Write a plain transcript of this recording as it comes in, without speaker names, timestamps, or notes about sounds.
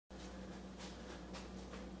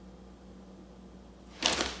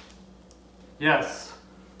Yes.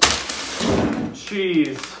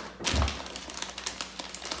 Cheese.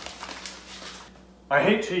 I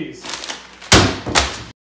hate cheese.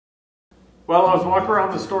 Well, I was walking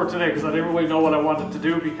around the store today because I didn't really know what I wanted to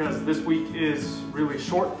do because this week is really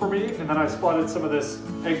short for me. And then I spotted some of this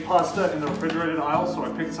egg pasta in the refrigerated aisle, so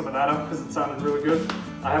I picked some of that up because it sounded really good.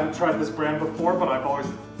 I haven't tried this brand before, but I've always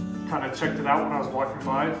kind of checked it out when I was walking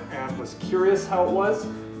by and was curious how it was.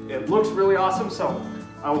 It looks really awesome, so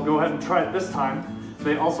I will go ahead and try it this time.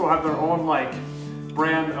 They also have their own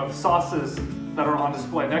brand of sauces that are on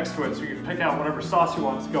display next to it, so you can pick out whatever sauce you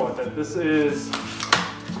want to go with it. This is,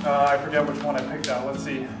 I forget which one I picked out. Let's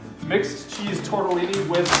see. Mixed cheese tortellini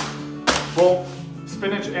with both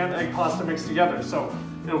spinach and egg pasta mixed together. So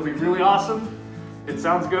it'll be really awesome. It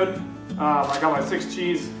sounds good. I got my 6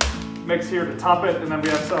 cheese mix here to top it, and then we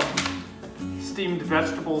have some steamed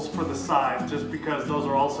vegetables for the side, just because those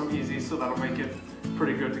are also easy, so that'll make it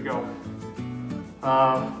pretty good to go.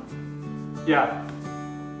 Yeah.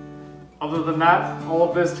 Other than that, all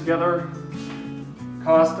of this together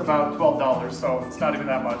cost about $12, so it's not even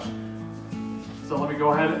that much. So let me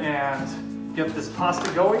go ahead and get this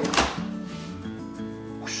pasta going.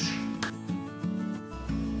 Whoosh.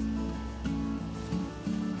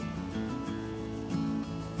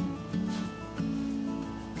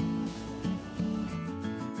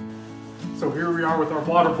 So here we are with our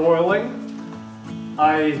water boiling.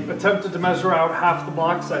 I attempted to measure out half the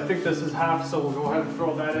box. I think this is half, so we'll go ahead and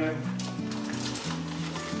throw that in.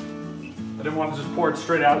 I didn't want to just pour it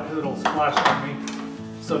straight out because it'll splash on me.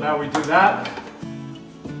 So now we do that.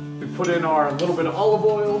 We put in our little bit of olive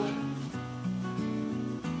oil.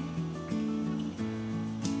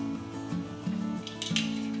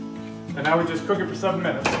 And now we just cook it for 7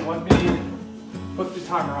 minutes. So let me put the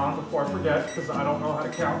timer on before I forget, because I don't know how to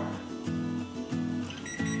count.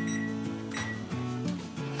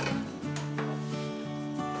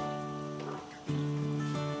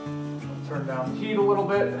 I'll turn down the heat a little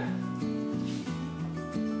bit.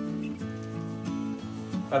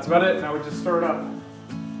 That's about it. Now we just stir it up.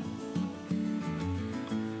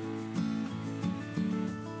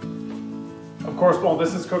 Of course, while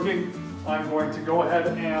this is cooking, I'm going to go ahead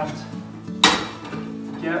and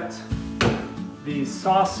get the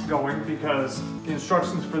sauce going, because the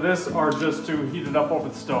instructions for this are just to heat it up over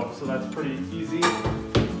the stove. So that's pretty easy.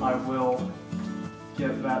 I will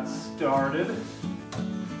get that started.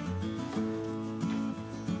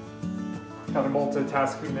 Kind of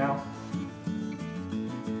multitasking now.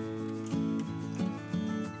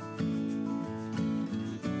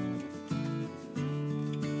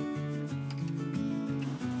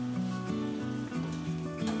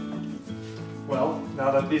 Well,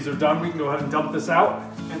 now that these are done, we can go ahead and dump this out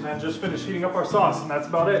and then just finish heating up our sauce, and that's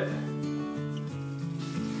about it.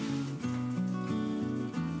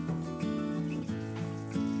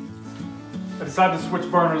 I decided to switch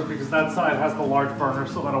burners because that side has the large burner,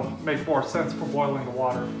 so that'll make more sense for boiling the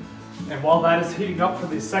water. And while that is heating up for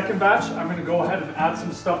the second batch, I'm going to go ahead and add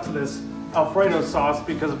some stuff to this Alfredo sauce,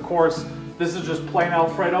 because of course this is just plain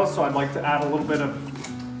Alfredo, so I'd like to add a little bit of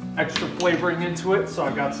extra flavoring into it. So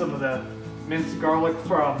I got some of the minced garlic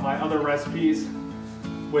from my other recipes,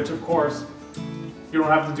 which of course you don't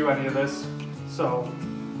have to do any of this, so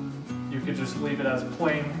you could just leave it as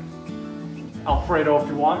plain Alfredo if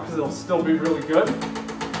you want, because it'll still be really good.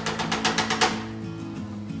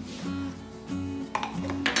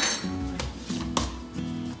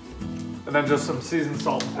 And then just some seasoned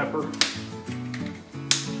salt and pepper.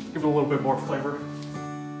 Give it a little bit more flavor.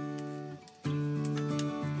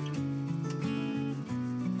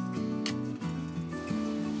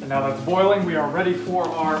 Now that's boiling, we are ready for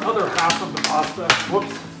our other half of the pasta.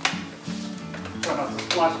 Whoops. Try not to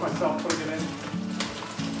splash myself putting it in.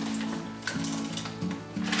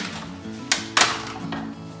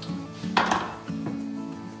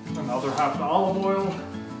 Another half the olive oil.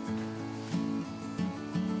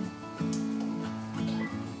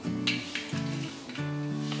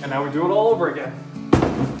 And now we do it all over again.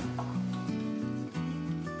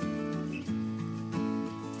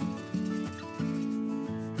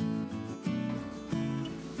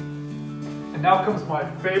 And now comes my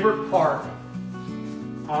favorite part.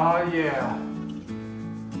 Ah, yeah.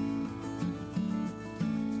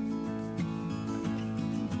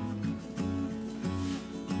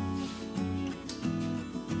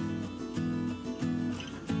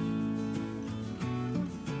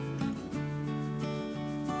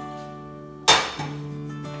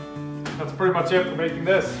 That's pretty much it for making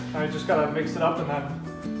this. I just gotta mix it up and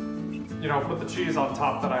then, you know, put the cheese on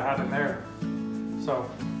top that I had in there. So,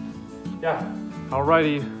 yeah.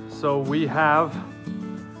 Alrighty, so we have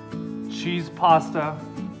cheese pasta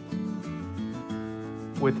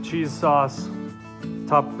with cheese sauce,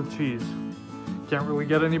 topped with cheese. Can't really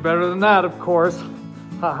get any better than that, of course.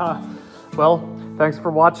 Haha. Well, thanks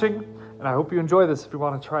for watching, and I hope you enjoy this if you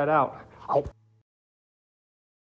want to try it out. Ow.